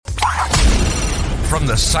From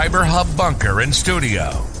the Cyber Hub bunker and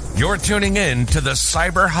studio, you're tuning in to the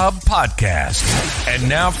Cyber Hub podcast. And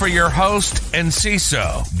now for your host and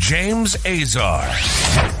CISO, James Azar.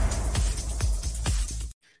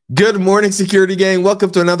 Good morning, security gang.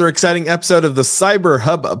 Welcome to another exciting episode of the Cyber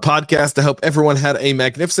Hub podcast. I hope everyone had a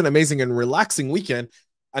magnificent, amazing, and relaxing weekend.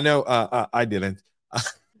 I know I didn't,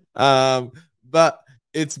 but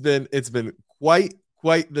it's been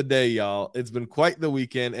quite the day, y'all. It's been quite the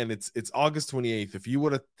weekend, and it's August 28th. If you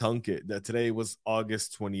would have thunk it that today was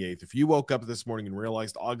August 28th, if you woke up this morning and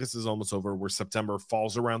realized August is almost over, where September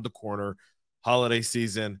falls around the corner, holiday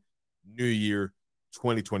season, New Year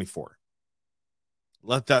 2024.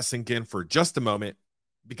 Let that sink in for just a moment,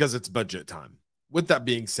 because it's budget time. With that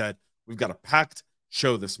being said, we've got a packed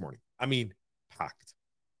show this morning. I mean, packed.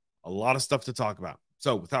 A lot of stuff to talk about.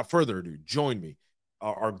 So without further ado, join me.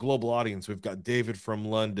 Our global audience. We've got David from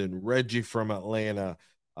London, Reggie from Atlanta,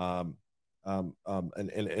 and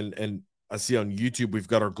I see on YouTube we've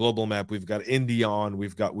got our global map. We've got India on.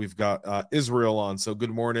 We've got Israel on. So good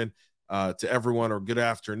morning to everyone, or good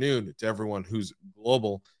afternoon to everyone who's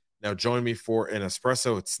global. Now join me for an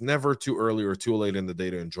espresso. It's never too early or too late in the day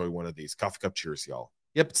to enjoy one of these. Coffee cup cheers, y'all.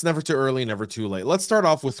 Yep, it's never too early, never too late. Let's start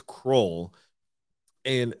off with Kroll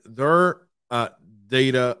and their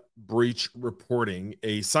data breach reporting.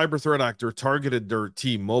 A cyber threat actor targeted their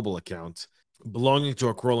T-Mobile account belonging to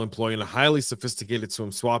a Kroll employee in a highly sophisticated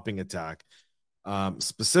SIM swapping attack,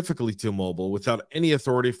 specifically T-Mobile, without any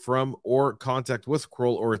authority from or contact with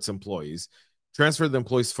Kroll or its employees. Transferred the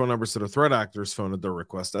employee's phone numbers to the threat actor's phone at their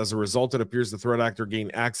request. As a result, it appears the threat actor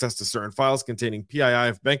gained access to certain files containing PII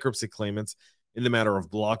of bankruptcy claimants in the matter of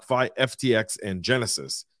BlockFi, FTX, and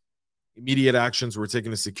Genesis. Immediate actions were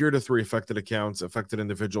taken to secure the three affected accounts. Affected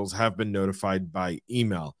individuals have been notified by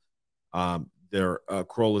email.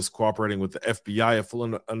 Kroll is cooperating with the FBI. A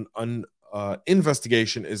full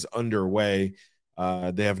investigation is underway.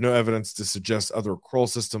 They have no evidence to suggest other Kroll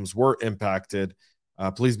systems were impacted.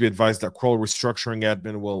 Please be advised that Kroll restructuring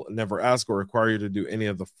admin will never ask or require you to do any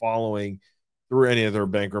of the following through any of their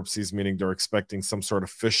bankruptcies, meaning they're expecting some sort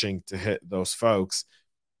of phishing to hit those folks.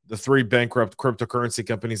 The three bankrupt cryptocurrency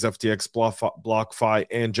companies, FTX, BlockFi,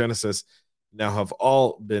 and Genesis, now have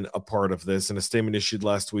all been a part of this. In a statement issued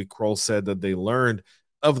last week, Kroll said that they learned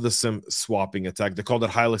of the SIM swapping attack. They called it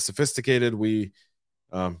highly sophisticated.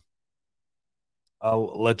 I'll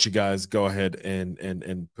let you guys go ahead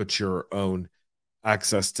and put your own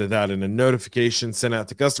access to that. In a notification sent out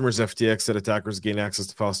to customers, FTX said attackers gain access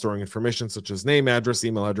to file storing information such as name, address,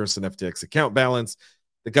 email address, and FTX account balance.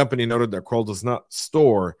 The company noted that Kroll does not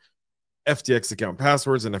store FTX account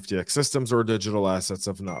passwords, and FTX systems or digital assets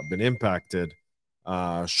have not been impacted.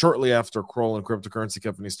 Shortly after Kroll and cryptocurrency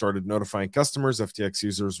companies started notifying customers, FTX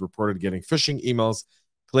users reported getting phishing emails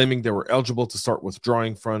claiming they were eligible to start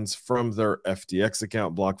withdrawing funds from their FTX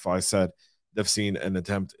account. BlockFi said they've seen an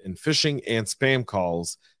attempt in phishing and spam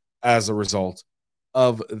calls as a result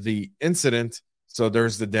of the incident. So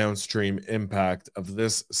there's the downstream impact of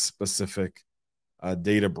this specific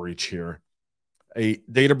data breach here. A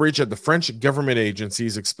data breach at the French government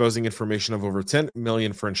agencies exposing information of over 10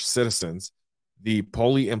 million French citizens. The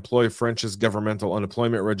Pôle emploi French's governmental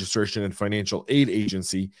unemployment registration and financial aid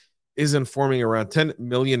agency is informing around 10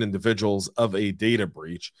 million individuals of a data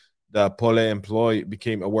breach. The Pôle emploi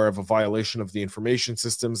became aware of a violation of the information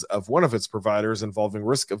systems of one of its providers involving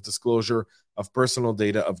risk of disclosure of personal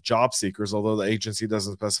data of job seekers. Although the agency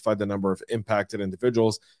doesn't specify the number of impacted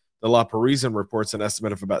individuals, the La Parisienne reports an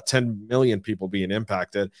estimate of about 10 million people being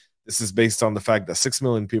impacted. This is based on the fact that 6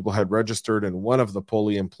 million people had registered in one of the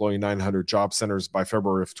Pôle emploi 900 job centers by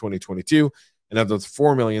February of 2022, and of those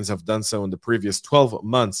 4 million have done so in the previous 12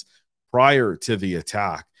 months prior to the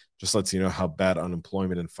attack. Just lets you know how bad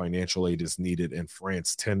unemployment and financial aid is needed in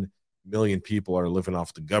France. 10 million people are living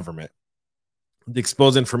off the government. The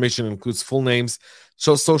exposed information includes full names,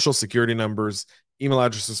 social security numbers, email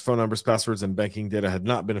addresses, phone numbers, passwords, and banking data had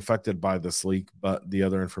not been affected by this leak, but the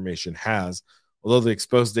other information has. Although the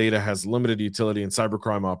exposed data has limited utility in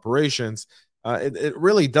cybercrime operations, it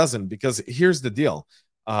really doesn't, because here's the deal.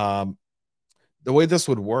 The way this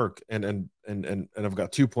would work, and I've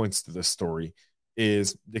got 2 points to this story,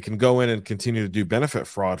 is they can go in and continue to do benefit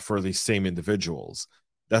fraud for these same individuals.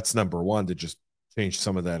 That's number one, to just change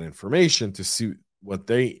some of that information to suit what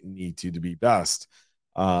they need to be best.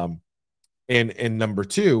 And number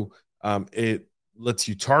two, it lets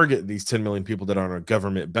you target these 10 million people that are on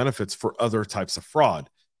government benefits for other types of fraud.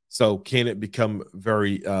 So can it become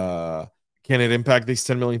very, can it impact these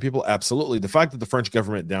 10 million people? Absolutely. The fact that the French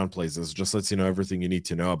government downplays this just lets you know everything you need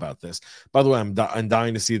to know about this. By the way, I'm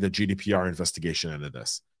dying to see the GDPR investigation into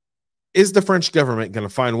this. Is the French government going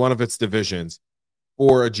to fine one of its divisions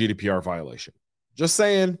for a GDPR violation? Just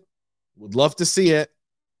saying. Would love to see it.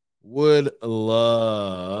 Would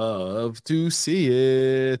love to see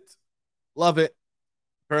it. Love it.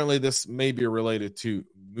 Apparently, this may be related to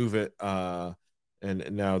Move It. And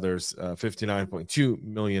now there's 59.2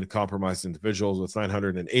 million compromised individuals with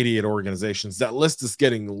 988 organizations. That list is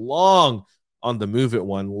getting long on the Move It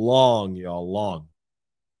one. Long, y'all, long.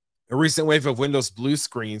 A recent wave of Windows blue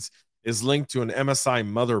screens is linked to an MSI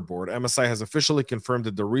motherboard. MSI has officially confirmed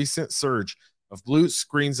that the recent surge of blue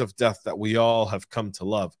screens of death that we all have come to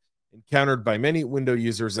love, encountered by many Windows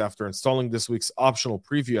users after installing this week's optional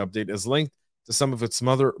preview update, is linked to some of its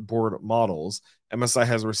motherboard models. MSI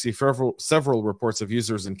has received several reports of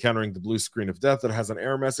users encountering the blue screen of death that has an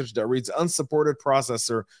error message that reads unsupported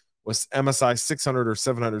processor with MSI 600 or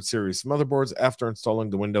 700 series motherboards after installing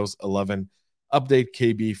the Windows 11 update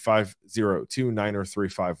KB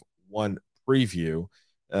 5029351 preview.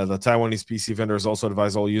 The Taiwanese PC vendors also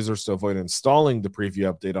advise all users to avoid installing the preview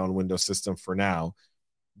update on Windows system for now.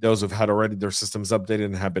 Those who've had already their systems updated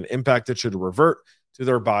and have been impacted should revert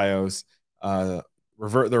their BIOS to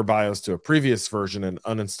a previous version and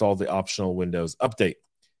uninstall the optional Windows update.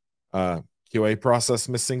 QA process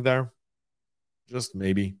missing there? Just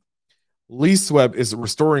maybe. Leaseweb is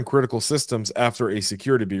restoring critical systems after a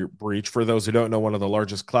security breach. For those who don't know, one of the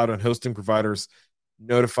largest cloud and hosting providers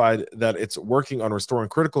notified that it's working on restoring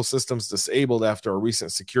critical systems disabled after a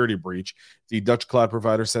recent security breach. The Dutch cloud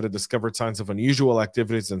provider said it discovered signs of unusual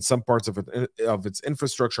activities in some parts of its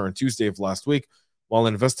infrastructure on Tuesday of last week while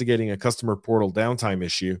investigating a customer portal downtime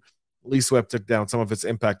issue. Leaseweb took down some of its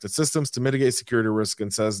impacted systems to mitigate security risk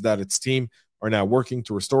and says that its team are now working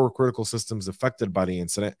to restore critical systems affected by the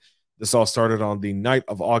incident. This all started on the night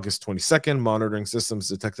of August 22nd. Monitoring systems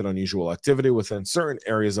detected unusual activity within certain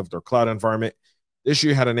areas of their cloud environment. The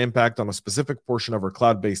issue had an impact on a specific portion of our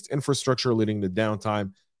cloud-based infrastructure, leading to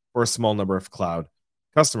downtime for a small number of cloud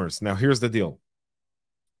customers. Now, here's the deal.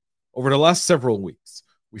 Over the last several weeks,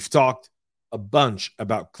 we've talked a bunch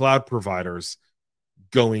about cloud providers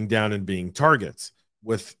going down and being targets,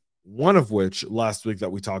 with one of which last week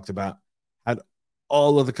that we talked about had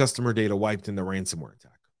all of the customer data wiped in the ransomware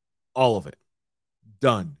attack. All of it.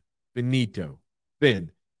 Done. Finito.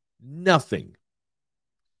 Fin. Nothing.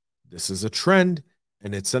 This is a trend,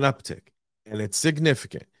 and it's an uptick, and it's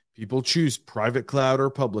significant. People choose private cloud or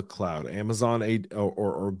public cloud, Amazon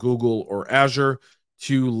or Google or Azure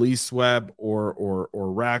to Leaseweb or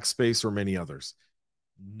Rackspace or many others.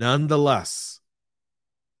 Nonetheless,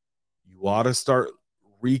 you ought to start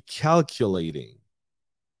recalculating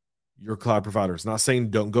your cloud providers. Not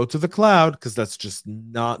saying don't go to the cloud, because that's just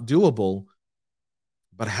not doable,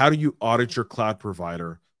 but how do you audit your cloud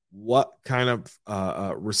provider? What kind of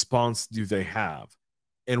response do they have?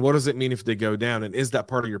 And what does it mean if they go down? And is that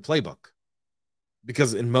part of your playbook?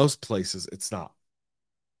 Because in most places, it's not.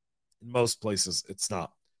 In most places, it's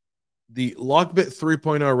not. The LockBit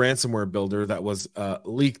 3.0 ransomware builder that was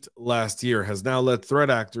leaked last year has now led threat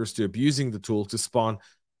actors to abusing the tool to spawn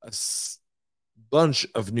a bunch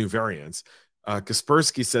of new variants.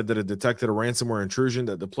 Kaspersky said that it detected a ransomware intrusion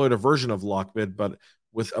that deployed a version of LockBit, but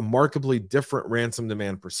with a markedly different ransom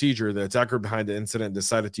demand procedure. The attacker behind the incident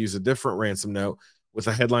decided to use a different ransom note with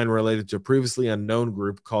a headline related to a previously unknown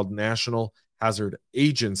group called National Hazard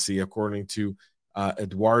Agency, according to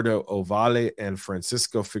Eduardo Ovalle and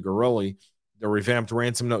Francisco Figueroli. The revamped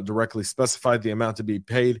ransom note directly specified the amount to be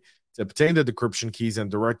paid to obtain the decryption keys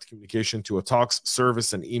and direct communication to a talks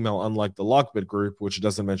service and email, unlike the LockBit group, which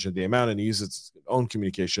doesn't mention the amount and uses its own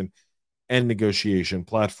communication and negotiation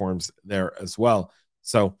platforms there as well.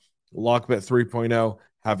 So LockBit 3.0,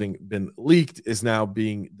 having been leaked, is now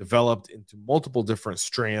being developed into multiple different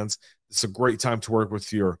strands. It's a great time to work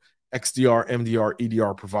with your XDR, MDR,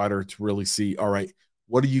 EDR provider to really see, all right,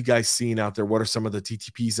 what are you guys seeing out there? What are some of the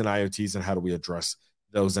TTPs and IoTs, and how do we address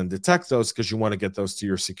those and detect those? Because you want to get those to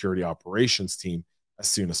your security operations team as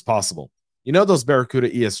soon as possible. You know those Barracuda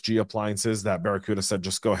ESG appliances that Barracuda said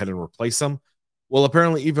just go ahead and replace them? Well,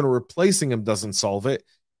 apparently even replacing them doesn't solve it.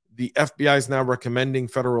 The FBI is now recommending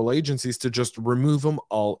federal agencies to just remove them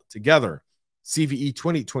altogether. CVE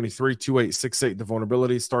 2023-2868, the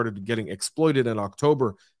vulnerability started getting exploited in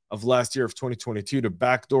October of last year of 2022 to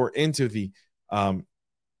backdoor into the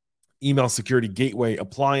email security gateway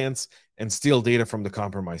appliance and steal data from the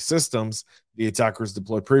compromised systems. The attackers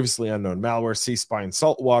deployed previously unknown malware, C-Spy, and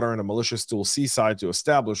Saltwater, and a malicious tool CISA to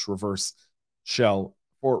establish reverse shell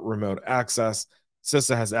for remote access.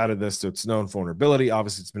 CISA has added this to its known vulnerability.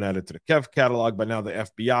 Obviously, it's been added to the Kev catalog, but now the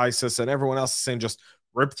FBI, CISA, and everyone else is saying just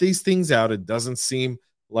rip these things out. It doesn't seem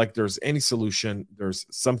like there's any solution. There's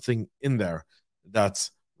something in there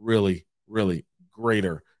that's really, really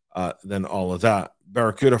greater than all of that.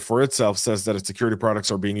 Barracuda for itself says that its security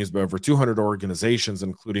products are being used by over 200 organizations,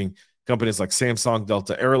 including companies like Samsung,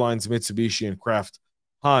 Delta Airlines, Mitsubishi, and Kraft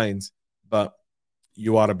Heinz. But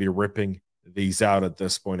you ought to be ripping these out at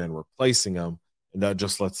this point and replacing them. And that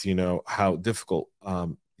just lets you know how difficult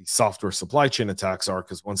the software supply chain attacks are,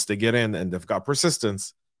 because once they get in and they've got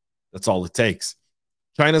persistence, that's all it takes.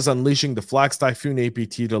 China's unleashing the Flax Typhoon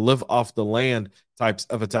APT to live off the land types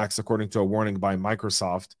of attacks, according to a warning by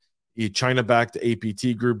Microsoft. A China-backed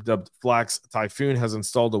APT group dubbed Flax Typhoon has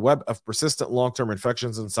installed a web of persistent long-term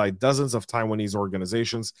infections inside dozens of Taiwanese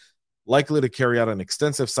organizations, likely to carry out an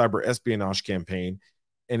extensive cyber espionage campaign.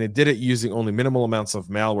 And it did it using only minimal amounts of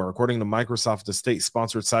malware. According to Microsoft, the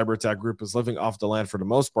state-sponsored cyber attack group is living off the land for the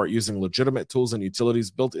most part, using legitimate tools and utilities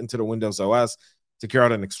built into the Windows OS to carry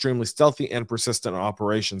out an extremely stealthy and persistent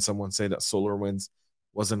operation. Someone say that SolarWinds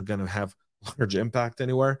wasn't going to have large impact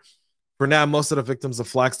anywhere. For now, most of the victims of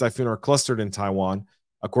Flax Typhoon are clustered in Taiwan.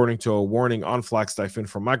 According to a warning on Flax Typhoon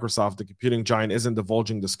from Microsoft, the computing giant isn't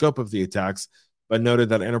divulging the scope of the attacks, but noted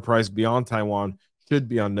that enterprise beyond Taiwan should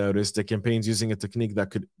be on notice. The campaign's using a technique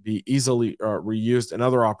that could be easily reused in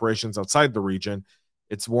other operations outside the region.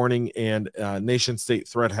 Its warning and nation-state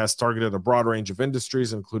threat has targeted a broad range of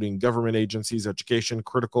industries, including government agencies, education,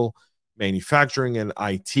 critical manufacturing, and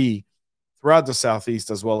IT throughout the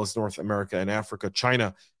Southeast, as well as North America and Africa.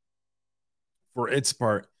 China, for its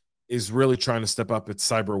part, is really trying to step up its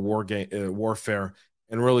cyber warfare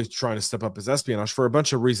and really trying to step up its espionage for a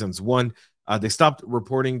bunch of reasons. One, they stopped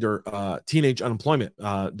reporting their teenage unemployment.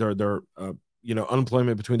 Their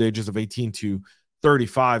unemployment between the ages of 18 to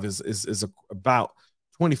 35 is about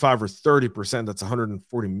 25 or 30%. That's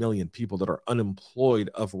 140 million people that are unemployed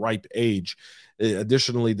of ripe age.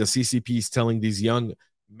 Additionally, the CCP is telling these young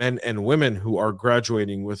men and women who are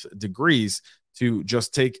graduating with degrees to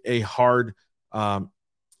just take a hard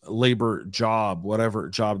labor job, whatever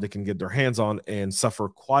job they can get their hands on, and suffer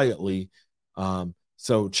quietly.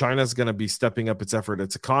 So China's going to be stepping up its effort.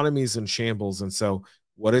 Its economy is in shambles. And so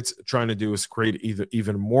what it's trying to do is create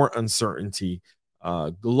even more uncertainty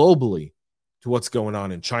globally to what's going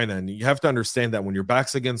on in China. And you have to understand that when your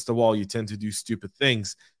back's against the wall, you tend to do stupid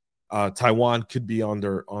things. Taiwan could be on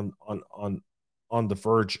the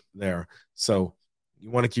verge there. So you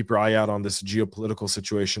want to keep your eye out on this geopolitical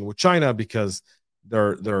situation with China, because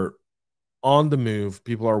they're on the move.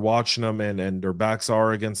 People are watching them, and their backs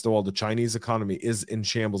are against the wall. The Chinese economy is in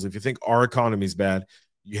shambles. If you think our economy is bad,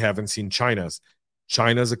 you haven't seen China's.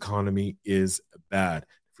 China's economy is bad.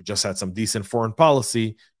 If we just had some decent foreign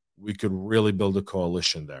policy, we could really build a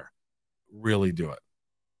coalition there. Really do it.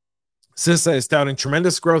 CISA is touting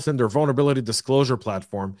tremendous growth in their vulnerability disclosure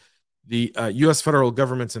platform. The U.S. federal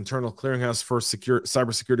government's internal clearinghouse for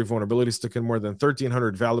cybersecurity vulnerabilities took in more than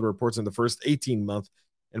 1,300 valid reports in the first 18 months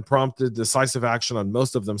and prompted decisive action on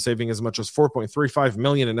most of them, saving as much as $4.35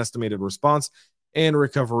 million in estimated response and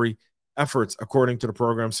recovery efforts, according to the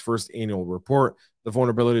program's first annual report. The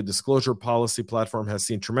vulnerability disclosure policy platform has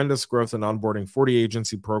seen tremendous growth in onboarding 40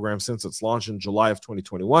 agency programs since its launch in July of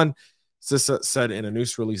 2021. CISA said in a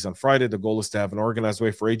news release on Friday, the goal is to have an organized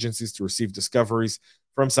way for agencies to receive discoveries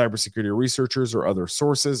from cybersecurity researchers or other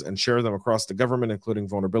sources and share them across the government, including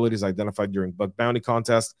vulnerabilities identified during bug bounty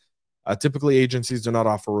contests. Typically, agencies do not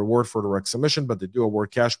offer reward for direct submission, but they do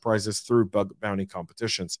award cash prizes through bug bounty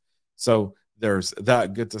competitions. So there's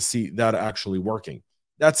that. Good to see that actually working.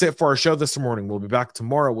 That's it for our show this morning. We'll be back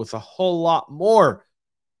tomorrow with a whole lot more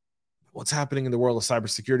what's happening in the world of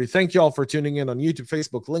cybersecurity. Thank you all for tuning in on YouTube,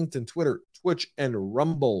 Facebook, LinkedIn, Twitter, Twitch, and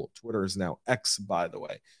Rumble. Twitter is now X, by the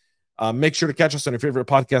way. Make sure to catch us on your favorite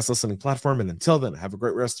podcast listening platform. And until then, have a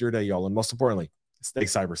great rest of your day, y'all. And most importantly, stay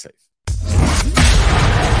cyber safe.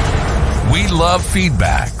 We love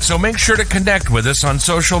feedback, so make sure to connect with us on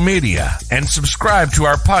social media and subscribe to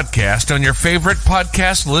our podcast on your favorite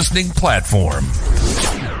podcast listening platform.